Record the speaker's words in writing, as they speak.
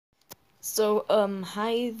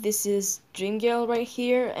Hi, this is DreamGirl right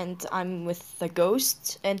here, and I'm with the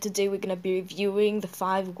Ghost, and today we're gonna be reviewing the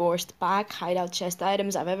 5 worst back hideout chest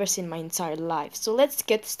items I've ever seen in my entire life. So let's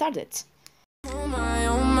get started. Oh my,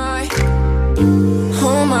 oh my,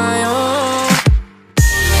 oh my, oh.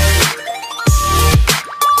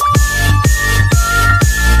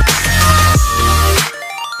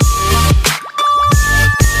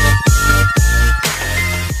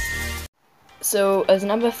 So as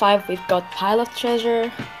number 5, we've got Pile of Treasure.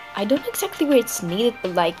 I don't know exactly where it's needed,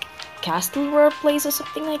 but like Castle War Place or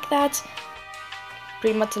something like that.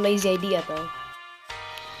 Pretty much a lazy idea though.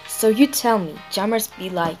 So you tell me, jammers be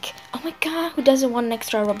like, oh my god, who doesn't want an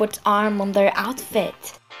extra robot's arm on their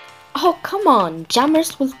outfit? Oh come on,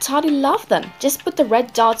 jammers will totally love them. Just put the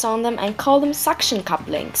red dots on them and call them suction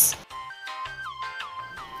couplings.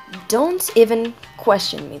 Don't even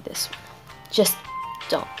question me this one. Just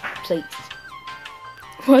don't, please.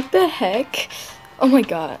 What the heck? Oh my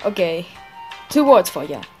god, okay. 2 words for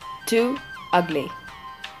ya. Too ugly.